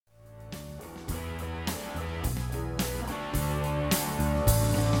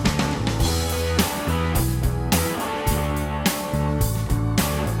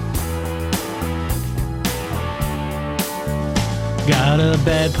Not a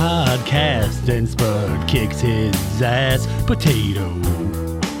bad podcast, and Spud kicks his ass. Potato.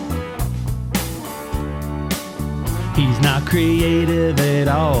 He's not creative at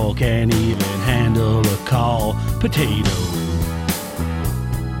all, can't even handle a call. Potato.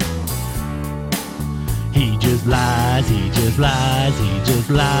 He just lies, he just lies, he just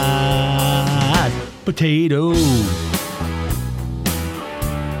lies. Potato.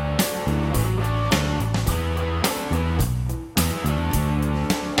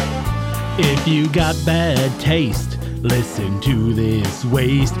 If you got bad taste, listen to this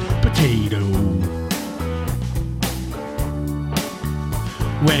waste. Potato.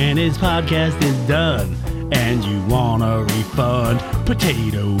 When his podcast is done and you want a refund.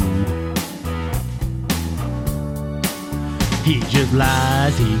 Potato. He just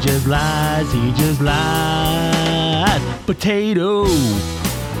lies, he just lies, he just lies. Potato.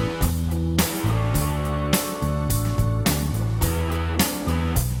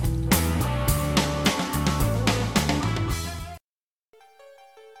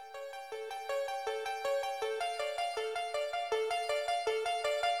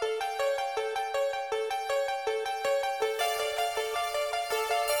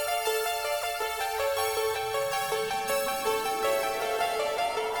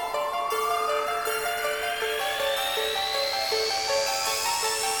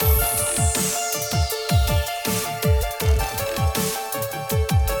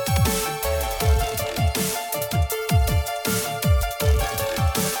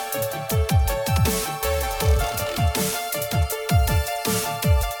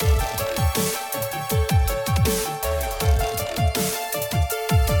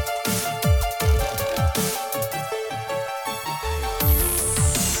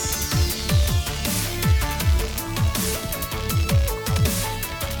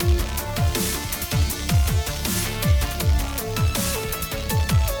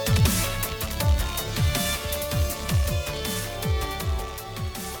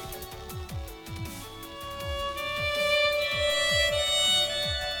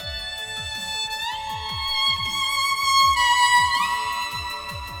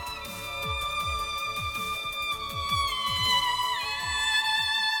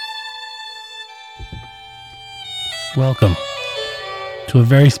 Welcome to a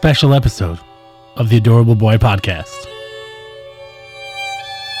very special episode of the Adorable Boy Podcast.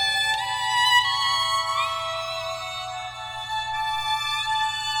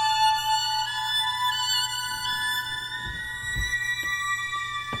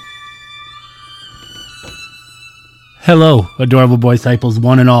 Hello, Adorable Boy disciples,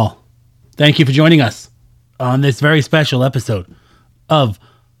 one and all. Thank you for joining us on this very special episode of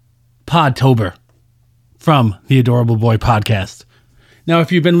Podtober from the Adorable Boy Podcast. Now,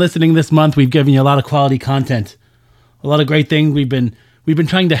 if you've been listening this month, we've given you a lot of quality content, a lot of great things. We've been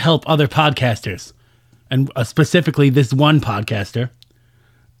trying to help other podcasters, and specifically this one podcaster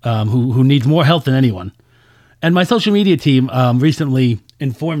who needs more help than anyone. And my social media team recently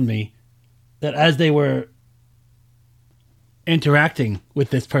informed me that as they were interacting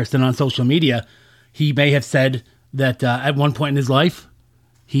with this person on social media, he may have said that at one point in his life,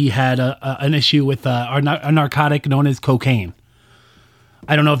 he had an issue with a narcotic known as cocaine.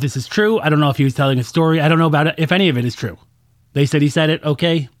 I don't know if this is true. I don't know if he was telling a story. I don't know about it, if any of it is true. They said he said it.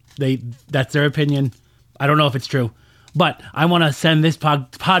 Okay. That's their opinion. I don't know if it's true. But I want to send this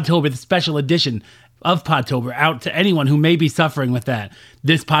Podtober, the special edition of Podtober, out to anyone who may be suffering with that.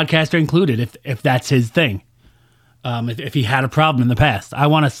 This podcaster included, if that's his thing. If he had a problem in the past. I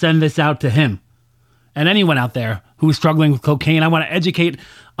want to send this out to him. And anyone out there who is struggling with cocaine, I want to educate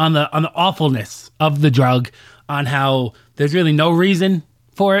on the awfulness of the drug, on how there's really no reason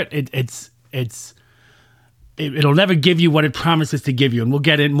for it. It'll never give you what it promises to give you, and we'll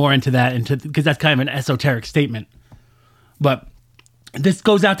get more into that, because that's kind of an esoteric statement. But this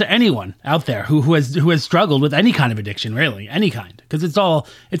goes out to anyone out there who has struggled with any kind of addiction, really, any kind, because it's all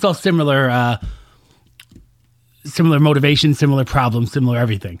similar motivation, similar problems, similar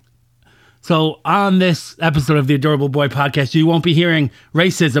everything. So on this episode of the Adorable Boy Podcast, you won't be hearing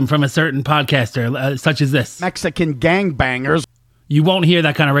racism from a certain podcaster, such as this. Mexican gangbangers. You won't hear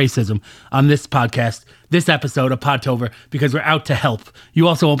that kind of racism on this podcast, this episode of Podtober, because we're out to help. You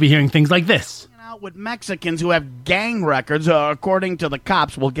also won't be hearing things like this. Out with Mexicans who have gang records, according to the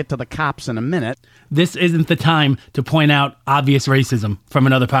cops. We'll get to the cops in a minute. This isn't the time to point out obvious racism from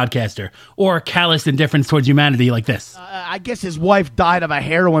another podcaster or callous indifference towards humanity like this. I guess his wife died of a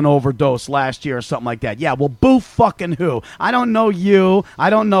heroin overdose last year or something like that. Yeah, well, boo fucking who? I don't know you. I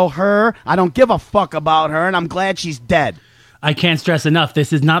don't know her. I don't give a fuck about her, and I'm glad she's dead. I can't stress enough,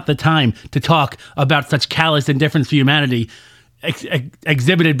 this is not the time to talk about such callous indifference to humanity.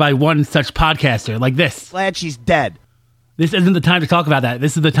 exhibited by one such podcaster like this. Glad she's dead. This isn't the time to talk about that.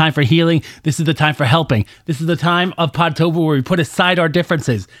 This is the time for healing. This is the time for helping. This is the time of Podtober where we put aside our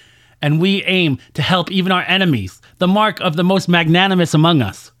differences and we aim to help even our enemies, the mark of the most magnanimous among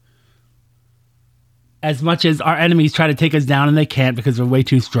us. As much as our enemies try to take us down and they can't because we're way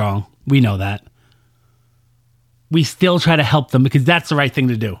too strong. We know that. We still try to help them because that's the right thing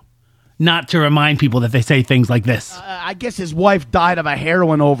to do. Not to remind people that they say things like this. I guess his wife died of a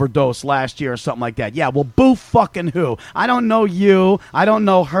heroin overdose last year or something like that. Yeah, well, boo fucking who? I don't know you. I don't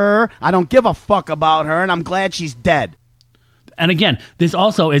know her. I don't give a fuck about her, and I'm glad she's dead. And again, this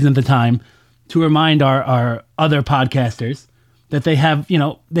also isn't the time to remind our other podcasters that they have,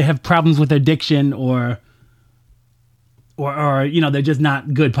 they have problems with addiction or they're just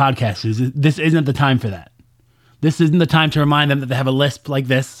not good podcasters. This isn't the time for that. This isn't the time to remind them that they have a lisp like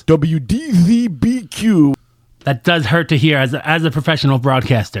this. WDZBQ. That does hurt to hear as a professional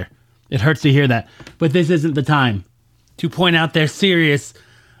broadcaster. It hurts to hear that. But this isn't the time to point out their serious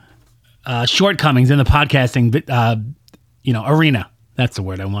shortcomings in the podcasting arena. That's the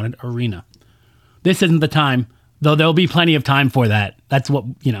word I wanted, arena. This isn't the time, though there'll be plenty of time for that. That's what,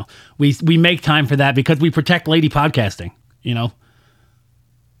 we make time for that because we protect lady podcasting,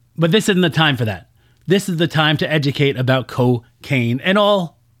 But this isn't the time for that. This is the time to educate about cocaine and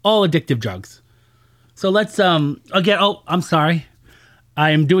all addictive drugs. So let's, again, I'm sorry. I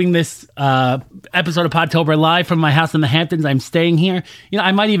am doing this episode of Podtober live from my house in the Hamptons. I'm staying here.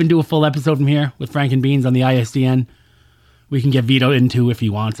 I might even do a full episode from here with Frank and Beans on the ISDN. We can get Vito into if he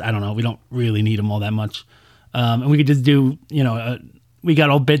wants. I don't know. We don't really need him all that much. And we could just do, we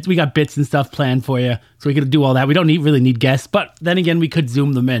got bits and stuff planned for you. So we could do all that. We don't really need guests. But then again, we could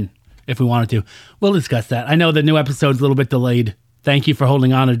Zoom them in if we wanted to. We'll discuss that. I know the new episode's a little bit delayed. Thank you for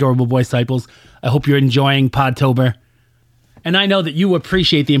holding on, adorable boy disciples. I hope you're enjoying Podtober. And I know that you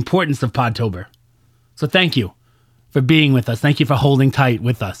appreciate the importance of Podtober. So thank you for being with us. Thank you for holding tight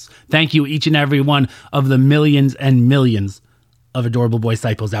with us. Thank you, each and every one of the millions and millions of adorable boy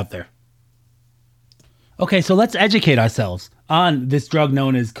disciples out there. Okay, so let's educate ourselves on this drug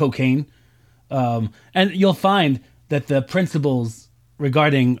known as cocaine. And you'll find that the principles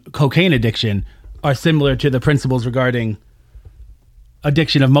regarding cocaine addiction are similar to the principles regarding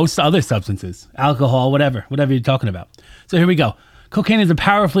addiction of most other substances, alcohol, whatever you're talking about. So here we go. Cocaine is a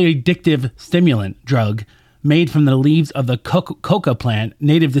powerfully addictive stimulant drug made from the leaves of the coca plant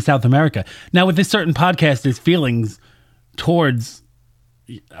native to South America. Now, with this certain podcaster's feelings towards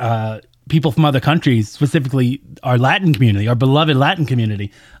people from other countries, specifically our Latin community, our beloved Latin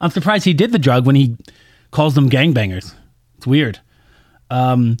community, I'm surprised he did the drug when he calls them gangbangers. It's weird.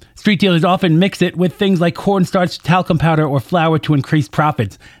 Street dealers often mix it with things like cornstarch, talcum powder, or flour to increase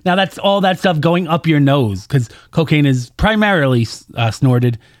profits. Now, that's all that stuff going up your nose because cocaine is primarily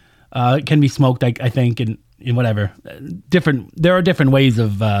snorted. It can be smoked, I think, and whatever. There are different ways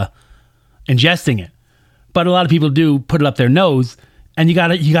of ingesting it, but a lot of people do put it up their nose. And you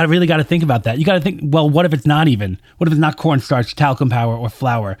really gotta think about that. You gotta think, well, what if it's not even? What if it's not cornstarch, talcum powder, or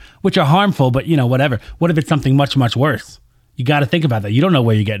flour, which are harmful, but whatever. What if it's something much, much worse? You got to think about that. You don't know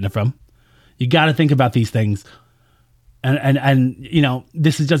where you're getting it from. You got to think about these things. And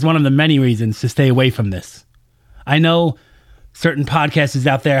this is just one of the many reasons to stay away from this. I know certain podcasters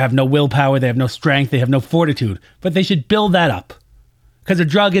out there have no willpower, they have no strength, they have no fortitude, but they should build that up. Because a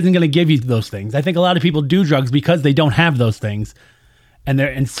drug isn't going to give you those things. I think a lot of people do drugs because they don't have those things and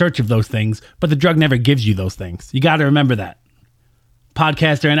they're in search of those things, but the drug never gives you those things. You got to remember that.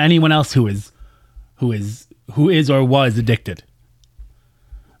 Podcaster and anyone else who is or was addicted.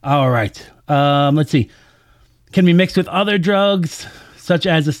 All right. Let's see. Can be mixed with other drugs, such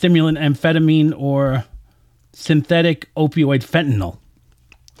as a stimulant, amphetamine, or synthetic opioid fentanyl.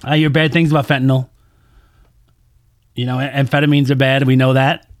 I hear bad things about fentanyl. Amphetamines are bad. We know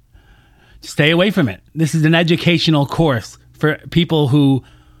that. Stay away from it. This is an educational course for people who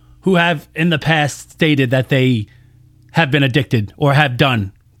have in the past stated that they have been addicted or have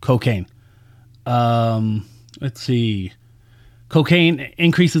done cocaine. Let's see. Cocaine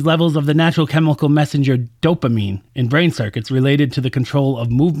increases levels of the natural chemical messenger dopamine in brain circuits related to the control of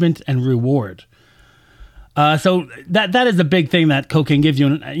movement and reward. So that is a big thing that cocaine gives you.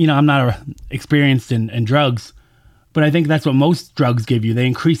 And, I'm not experienced in drugs, but I think that's what most drugs give you. They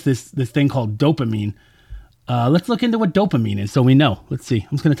increase this thing called dopamine. Let's look into what dopamine is so we know. Let's see. I'm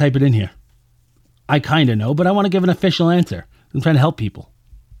just going to type it in here. I kind of know, but I want to give an official answer. I'm trying to help people.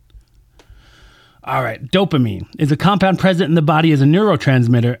 All right. Dopamine is a compound present in the body as a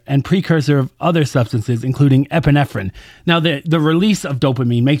neurotransmitter and precursor of other substances, including epinephrine. Now, the release of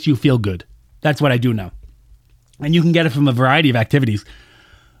dopamine makes you feel good. That's what I do know. And you can get it from a variety of activities.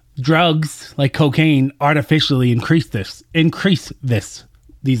 Drugs like cocaine artificially increase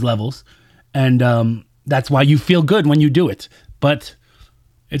these levels. And that's why you feel good when you do it. But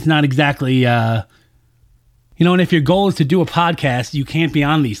it's not exactly, and if your goal is to do a podcast, you can't be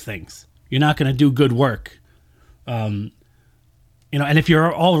on these things. You're not going to do good work. And if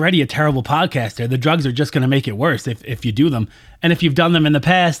you're already a terrible podcaster, the drugs are just going to make it worse if you do them. And if you've done them in the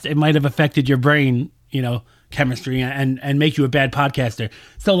past, it might have affected your brain, chemistry and make you a bad podcaster.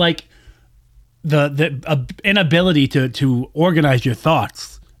 So like the inability to organize your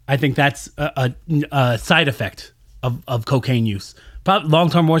thoughts, I think that's a side effect of cocaine use. Probably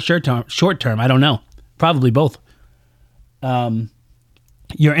long-term or short-term, I don't know. Probably both.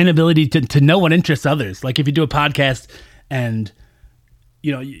 Your inability to know what interests others. Like if you do a podcast and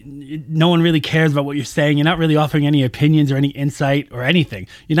no one really cares about what you're saying, you're not really offering any opinions or any insight or anything.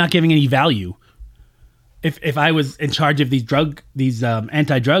 You're not giving any value. If I was in charge of these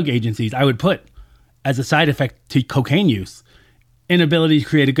anti-drug agencies, I would put as a side effect to cocaine use, inability to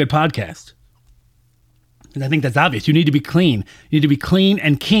create a good podcast. And I think that's obvious. You need to be clean. You need to be clean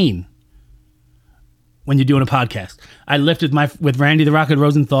and keen when you're doing a podcast. I lift with Randy the Rocket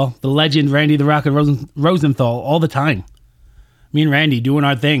Rosenthal, the legend Randy the Rocket Rosenthal, all the time. Me and Randy doing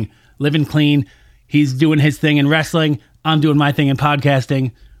our thing, living clean. He's doing his thing in wrestling. I'm doing my thing in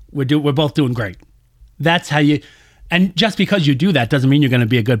podcasting. We're both doing great. That's how and just because you do that doesn't mean you're going to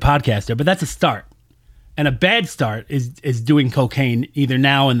be a good podcaster, but that's a start. And a bad start is doing cocaine either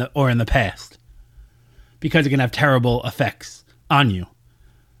now or in the past, because it can have terrible effects on you.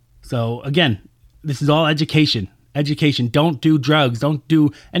 So again, this is all education. Education. Don't do drugs. Don't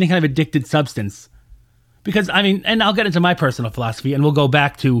do any kind of addicted substance. Because, and I'll get into my personal philosophy, and we'll go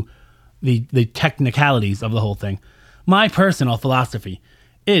back to the technicalities of the whole thing. My personal philosophy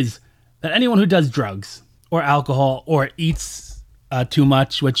is that anyone who does drugs or alcohol or eats too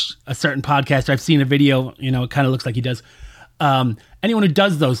much, which a certain podcaster, I've seen a video, it kind of looks like he does. Anyone who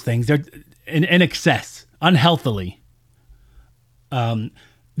does those things, they're in excess, unhealthily,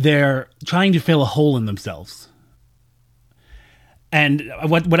 they're trying to fill a hole in themselves. And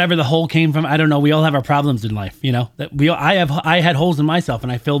whatever the hole came from, I don't know. We all have our problems in life, I had holes in myself,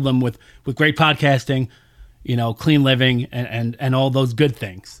 and I filled them with great podcasting, clean living, and all those good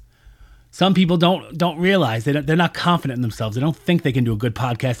things. Some people don't realize they're not confident in themselves. They don't think they can do a good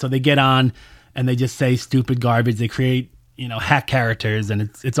podcast, so they get on and they just say stupid garbage. They create hack characters, and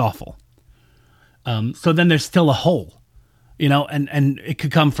it's awful. So then there's still a hole. And it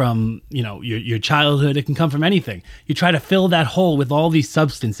could come from, your childhood. It can come from anything. You try to fill that hole with all these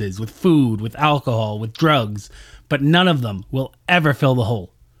substances, with food, with alcohol, with drugs, but none of them will ever fill the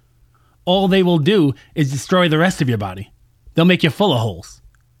hole. All they will do is destroy the rest of your body. They'll make you full of holes.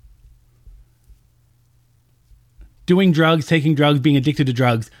 Doing drugs, taking drugs, being addicted to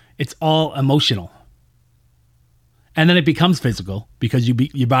drugs, it's all emotional. And then it becomes physical because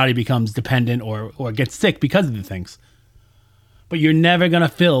your body becomes dependent or gets sick because of the things. But you're never going to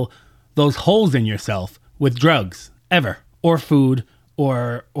fill those holes in yourself with drugs, ever, or food,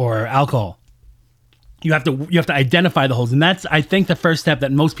 or alcohol. You have to identify the holes. And that's, I think, the first step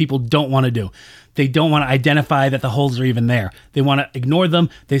that most people don't want to do. They don't want to identify that the holes are even there. They want to ignore them.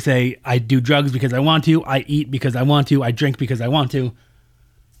 They say, I do drugs because I want to. I eat because I want to. I drink because I want to.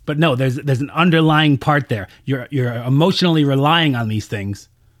 But no, there's an underlying part there. You're emotionally relying on these things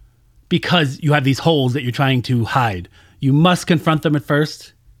because you have these holes that you're trying to hide. You must confront them at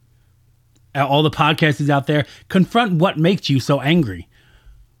first. All the podcasters out there, confront what makes you so angry.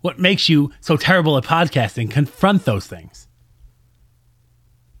 What makes you so terrible at podcasting? Confront those things.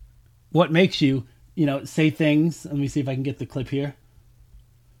 What makes you, say things? Let me see if I can get the clip here.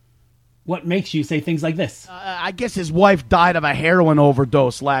 What makes you say things like this? I guess his wife died of a heroin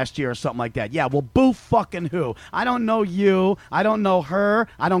overdose last year or something like that. Yeah, well, boo fucking who? I don't know you. I don't know her.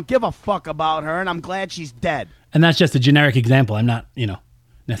 I don't give a fuck about her, and I'm glad she's dead. And that's just a generic example. I'm not,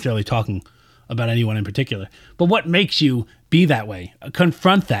 necessarily talking about anyone in particular. But what makes you be that way?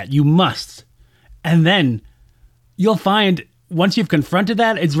 Confront that. You must. And then you'll find once you've confronted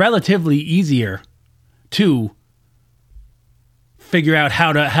that, it's relatively easier to figure out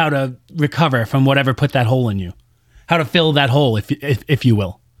how to recover from whatever put that hole in you. How to fill that hole, if you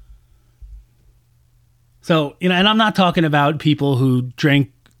will. So, and I'm not talking about people who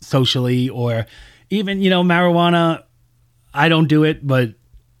drink socially or even, marijuana. I don't do it, but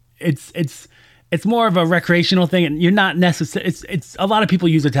it's more of a recreational thing, and you're not necessarily. It's a lot of people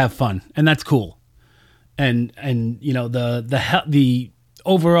use it to have fun, and that's cool. And the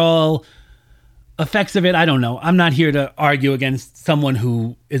overall Effects of it, I don't know. I'm not here to argue against someone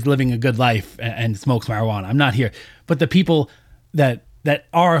who is living a good life and smokes marijuana. I'm not here. But the people that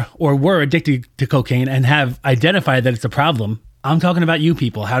are or were addicted to cocaine and have identified that it's a problem, I'm talking about you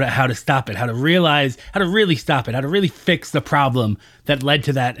people, how to stop it, how to realize, how to really stop it, how to really fix the problem that led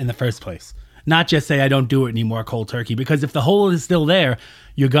to that in the first place. Not just say, I don't do it anymore cold turkey, because if the hole is still there,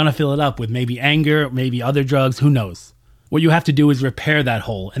 you're going to fill it up with maybe anger, maybe other drugs, who knows? What you have to do is repair that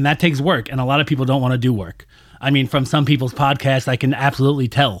hole, and that takes work, and a lot of people don't want to do work. I mean, from some people's podcasts, I can absolutely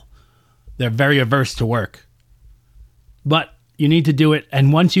tell they're very averse to work. But you need to do it,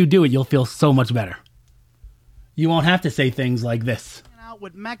 and once you do it, you'll feel so much better. You won't have to say things like this. Out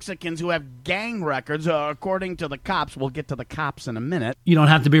with Mexicans who have gang records, according to the cops. We'll get to the cops in a minute. You don't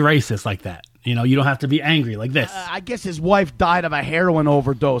have to be racist like that. You know, you don't have to be angry like this. I guess his wife died of a heroin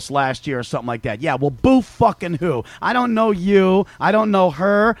overdose last year or something like that. Yeah, well, boo fucking who? I don't know you. I don't know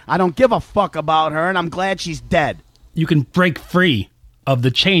her. I don't give a fuck about her, and I'm glad she's dead. You can break free of the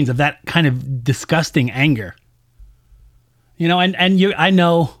chains of that kind of disgusting anger. You know, and I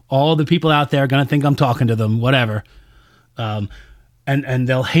know all the people out there are going to think I'm talking to them, whatever. And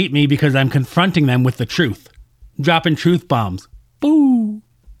they'll hate me because I'm confronting them with the truth. Dropping truth bombs. Boo!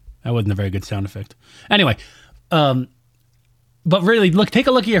 That wasn't a very good sound effect. Anyway, but really, take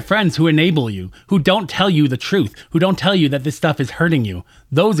a look at your friends who enable you, who don't tell you the truth, who don't tell you that this stuff is hurting you.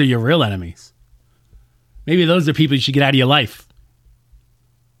 Those are your real enemies. Maybe those are people you should get out of your life.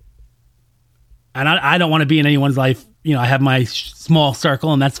 And I don't want to be in anyone's life. You know, I have my small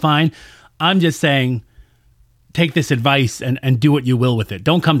circle, and that's fine. I'm just saying, take this advice and do what you will with it.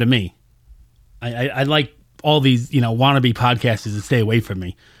 Don't come to me. I like all these, you know, wannabe podcasters to stay away from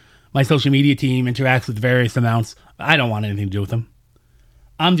me. My social media team interacts with various amounts. I don't want anything to do with them.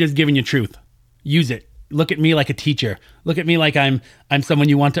 I'm just giving you truth. Use it. Look at me like a teacher. Look at me like I'm someone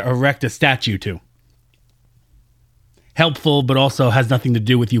you want to erect a statue to. Helpful, but also has nothing to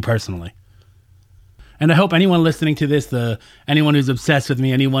do with you personally. And I hope anyone listening to this, anyone who's obsessed with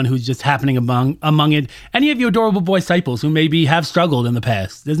me, anyone who's just happening among it, any of you adorable boy disciples who maybe have struggled in the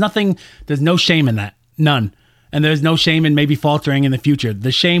past, there's no shame in that. None. And there's no shame in maybe faltering in the future.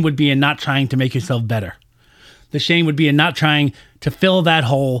 The shame would be in not trying to make yourself better. The shame would be in not trying to fill that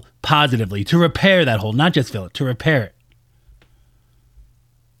hole positively, to repair that hole, not just fill it, to repair it.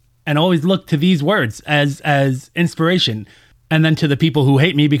 And always look to these words as inspiration. And then to the people who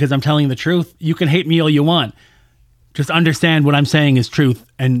hate me because I'm telling the truth, you can hate me all you want. Just understand what I'm saying is truth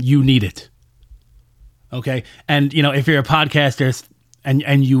and you need it. Okay? And, you know, if you're a podcaster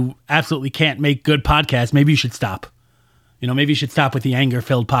and you absolutely can't make good podcasts, maybe you should stop. You know, maybe you should stop with the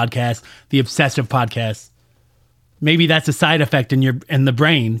anger-filled podcasts, the obsessive podcasts. Maybe that's a side effect in the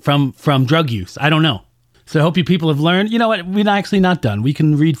brain from drug use. I don't know. So I hope you people have learned. You know what? We're actually not done. We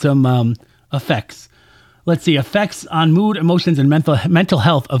can read some effects. Let's see. Effects on mood, emotions, and mental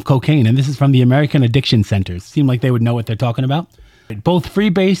health of cocaine. And this is from the American Addiction Centers. Seem like they would know what they're talking about. Both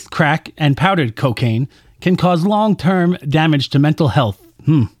free-base crack and powdered cocaine can cause long-term damage to mental health,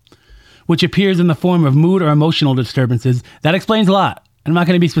 which appears in the form of mood or emotional disturbances. That explains a lot. I'm not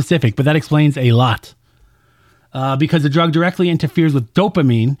going to be specific, but that explains a lot. Because the drug directly interferes with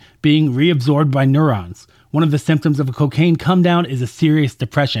dopamine being reabsorbed by neurons. One of the symptoms of a cocaine come down is a serious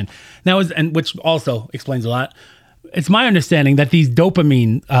depression. Now, which also explains a lot. It's my understanding that these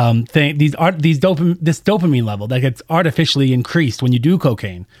dopamine this dopamine level that gets artificially increased when you do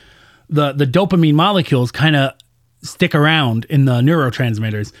cocaine, the dopamine molecules kind of stick around in the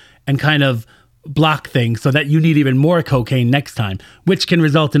neurotransmitters and kind of block things so that you need even more cocaine next time, which can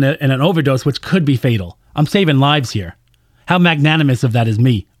result in an overdose, which could be fatal. I'm saving lives here. How magnanimous of that is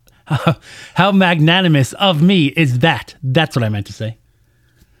me. How magnanimous of me is that? That's what I meant to say.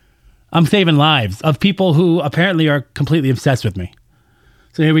 I'm saving lives of people who apparently are completely obsessed with me.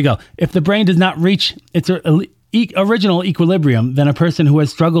 So here we go. If the brain does not reach its original equilibrium, then a person who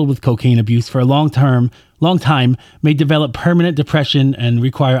has struggled with cocaine abuse for a long time may develop permanent depression and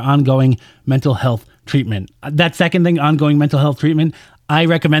require ongoing mental health treatment. That second thing, ongoing mental health treatment, I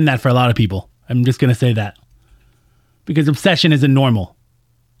recommend that for a lot of people. I'm just going to say that. Because obsession isn't normal.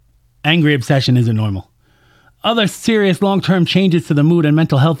 Angry obsession isn't normal. Other serious long-term changes to the mood and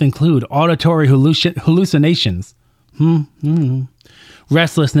mental health include auditory hallucinations,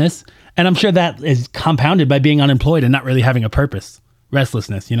 restlessness, and I'm sure that is compounded by being unemployed and not really having a purpose.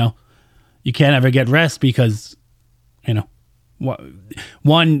 Restlessness, you know. You can't ever get rest because, you know,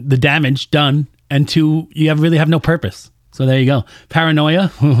 one, the damage done, and two, you really have no purpose. So there you go.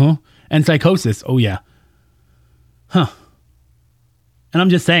 Paranoia, and psychosis. Oh yeah. And I'm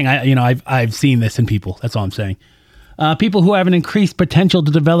just saying, I've seen this in people. That's all I'm saying. People who have an increased potential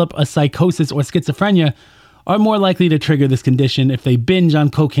to develop a psychosis or schizophrenia are more likely to trigger this condition if they binge on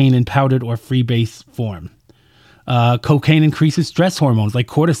cocaine in powdered or freebase form. Cocaine increases stress hormones like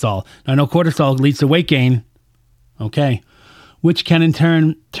cortisol. Now, I know cortisol leads to weight gain. Okay. Which can in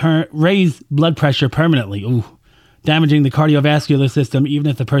turn raise blood pressure permanently. Ooh. Damaging the cardiovascular system. Even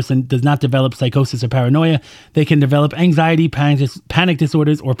if the person does not develop psychosis or paranoia, they can develop anxiety, panic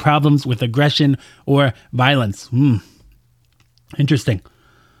disorders, or problems with aggression or violence. Interesting.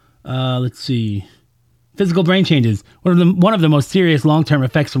 Let's see. Physical brain changes. One of the most serious long-term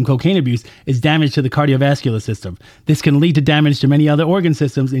effects from cocaine abuse is damage to the cardiovascular system. This can lead to damage to many other organ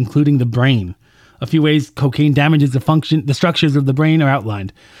systems, including the brain. A few ways cocaine damages the structures of the brain are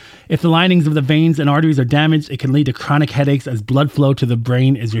outlined. If the linings of the veins and arteries are damaged, it can lead to chronic headaches as blood flow to the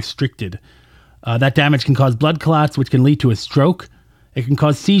brain is restricted. That damage can cause blood clots, which can lead to a stroke. It can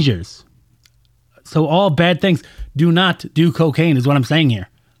cause seizures. So all bad things. Do not do cocaine is what I'm saying here.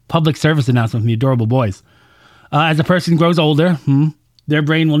 Public service announcement from the adorable boys. As a person grows older, their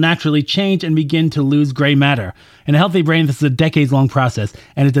brain will naturally change and begin to lose gray matter. In a healthy brain, this is a decades-long process,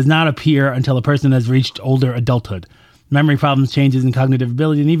 and it does not appear until a person has reached older adulthood. Memory problems, changes in cognitive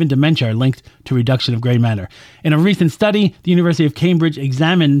ability, and even dementia are linked to reduction of gray matter. In a recent study, the University of Cambridge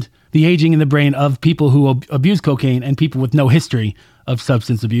examined the aging in the brain of people who abuse cocaine and people with no history of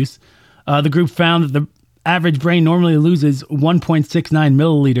substance abuse. The group found that the average brain normally loses 1.69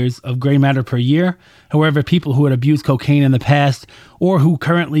 milliliters of gray matter per year. However, people who had abused cocaine in the past or who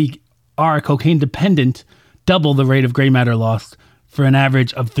currently are cocaine dependent double the rate of gray matter lost for an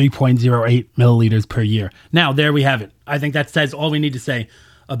average of 3.08 milliliters per year. Now, there we have it. I think that says all we need to say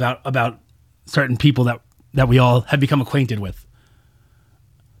about certain people that we all have become acquainted with.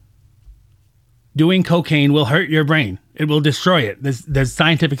 Doing cocaine will hurt your brain. It will destroy it. There's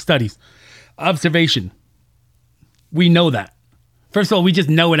scientific studies. Observation. We know that. First of all, we just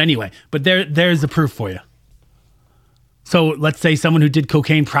know it anyway. But there's the proof for you. So let's say someone who did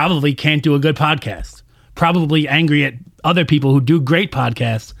cocaine probably can't do a good podcast. Probably angry at other people who do great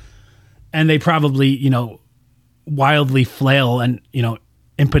podcasts. And they probably, wildly flail and,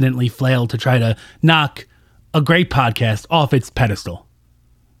 impotently flail to try to knock a great podcast off its pedestal.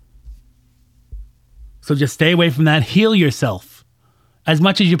 So just stay away from that. Heal yourself as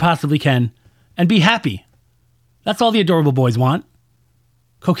much as you possibly can and be happy. That's all the adorable boys want.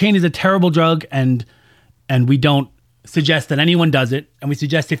 Cocaine is a terrible drug, and we don't suggest that anyone does it. And we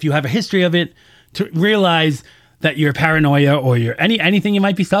suggest if you have a history of it, to realize that your paranoia or anything you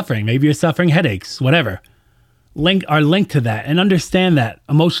might be suffering, maybe you're suffering headaches, whatever, are linked to that, and understand that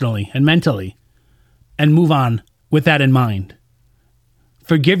emotionally and mentally, and move on with that in mind.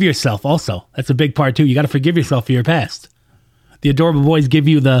 Forgive yourself also. That's a big part too. You got to forgive yourself for your past. The adorable boys give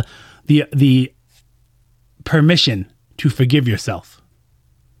you the permission to forgive yourself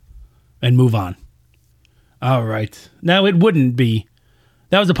and move on. All right. Now, it wouldn't be.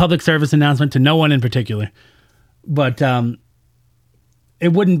 That was a public service announcement to no one in particular. But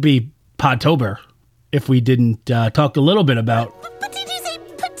it wouldn't be Podtober if we didn't talk a little bit about... But did you say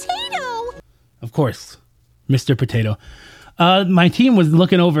potato? Of course. Mr. Potato. My team was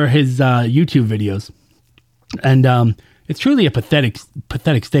looking over his YouTube videos. And it's truly a pathetic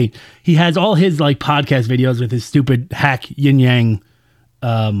state. He has all his podcast videos with his stupid hack yin yang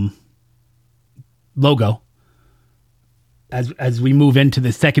logo. As we move into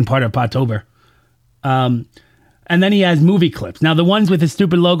the second part of Podtober. And then he has movie clips. Now, the ones with his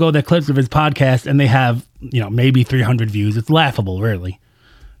stupid logo, they're clips of his podcast, and they have, maybe 300 views. It's laughable, really.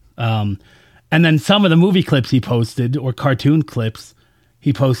 And then some of the movie clips he posted, or cartoon clips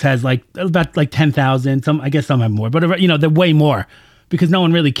he posts, has about 10,000. I guess some have more, but they're way more because no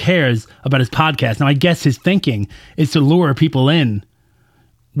one really cares about his podcast. Now, I guess his thinking is to lure people in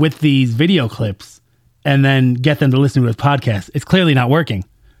with these video clips and then get them to listen to his podcast. It's clearly not working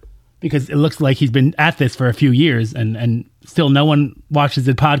because it looks like he's been at this for a few years and still no one watches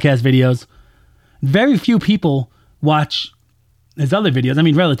his podcast videos. Very few people watch his other videos. I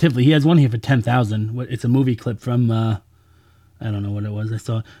mean, relatively. He has one here for 10,000. It's a movie clip from, I don't know what it was. I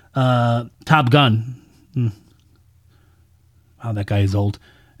saw Top Gun. Wow, that guy is old.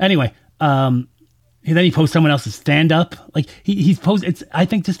 Anyway, then he posts someone else's stand-up. He's posted. I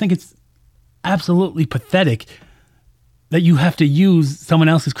think it's absolutely pathetic that you have to use someone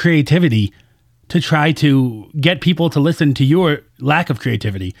else's creativity to try to get people to listen to your lack of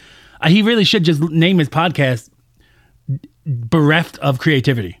creativity. He really should just name his podcast Bereft of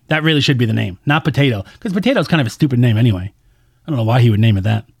Creativity. That really should be the name, not Potato, because Potato is kind of a stupid name anyway. I don't know why he would name it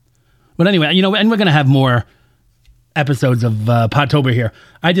that. But anyway, and we're going to have more episodes of Podtober here.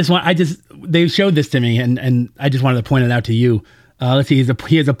 They showed this to me, and I just wanted to point it out to you. Let's see,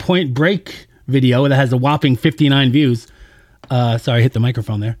 he has a Point Break video that has a whopping 59 views. Sorry, I hit the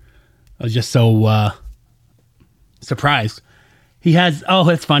microphone there. I was just so surprised. He has,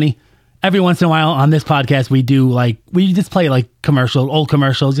 that's funny. Every once in a while on this podcast, we just play like old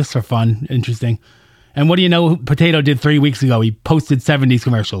commercials just for fun, interesting. And what do you know Potato did 3 weeks ago? He posted 70s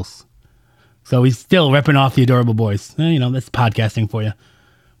commercials. So he's still ripping off the Adorable Boys. That's podcasting for you.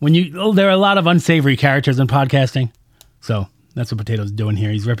 There are a lot of unsavory characters in podcasting. So that's what Potato's doing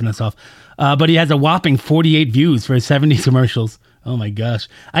here. He's ripping us off. But he has a whopping 48 views for his 70s commercials. Oh my gosh.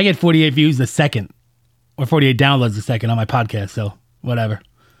 I get 48 views a second, or 48 downloads a second on my podcast. So whatever.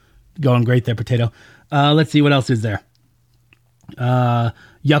 Going great there, Potato. Let's see what else is there.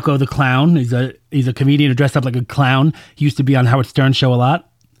 Yucko the Clown. He's a comedian who dressed up like a clown. He used to be on Howard Stern show a lot.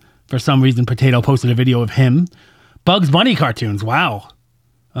 For some reason, Potato posted a video of him. Bugs Bunny cartoons. Wow.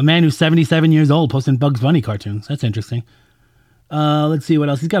 A man who's 77 years old posting Bugs Bunny cartoons. That's interesting. Let's see what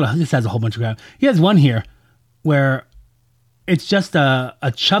else. He just has a whole bunch of crap. He has one here where it's just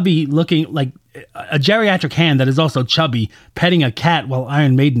a chubby looking, like a geriatric hand that is also chubby, petting a cat while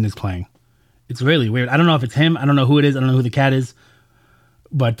Iron Maiden is playing. It's really weird. I don't know if it's him. I don't know who it is. I don't know who the cat is.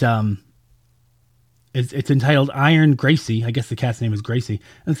 But it's entitled Iron Gracie. I guess the cat's name is Gracie.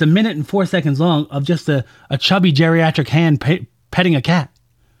 And it's 1 minute and 4 seconds long of just a chubby geriatric hand petting a cat.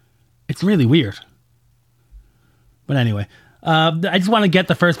 It's really weird. But anyway, I just want to get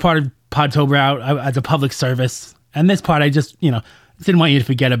the first part of Podtober out as a public service. And this part, I just, didn't want you to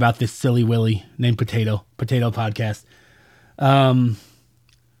forget about this silly Willy named Potato podcast.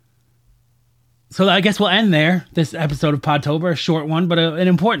 So I guess we'll end there. This episode of Podtober, a short one, but an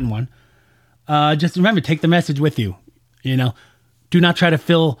important one. Just remember, take the message with you. Do not try to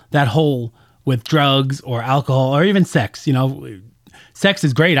fill that hole with drugs or alcohol or even sex. Sex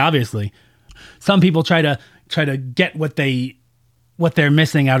is great, obviously. Some people try to get what they're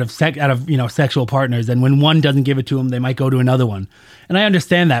missing out of sexual partners, and when one doesn't give it to them, they might go to another one. And I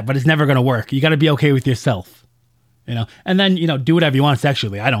understand that, but it's never going to work. You got to be okay with yourself. And then do whatever you want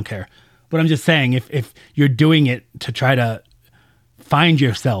sexually. I don't care. But I'm just saying, if you're doing it to try to find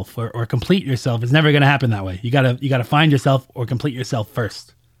yourself or complete yourself, it's never going to happen that way. You gotta find yourself or complete yourself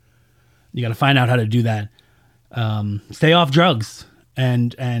first. You gotta find out how to do that. Stay off drugs,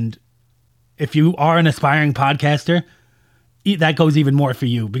 and if you are an aspiring podcaster, that goes even more for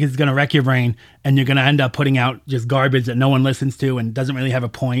you, because it's going to wreck your brain, and you're going to end up putting out just garbage that no one listens to and doesn't really have a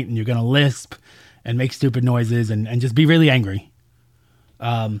point, and you're going to lisp and make stupid noises and just be really angry.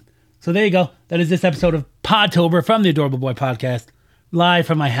 So there you go. That is this episode of Podtober from the Adorable Boy Podcast, live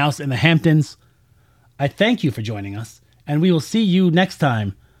from my house in the Hamptons. I thank you for joining us, and we will see you next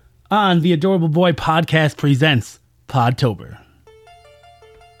time on the Adorable Boy Podcast presents Podtober.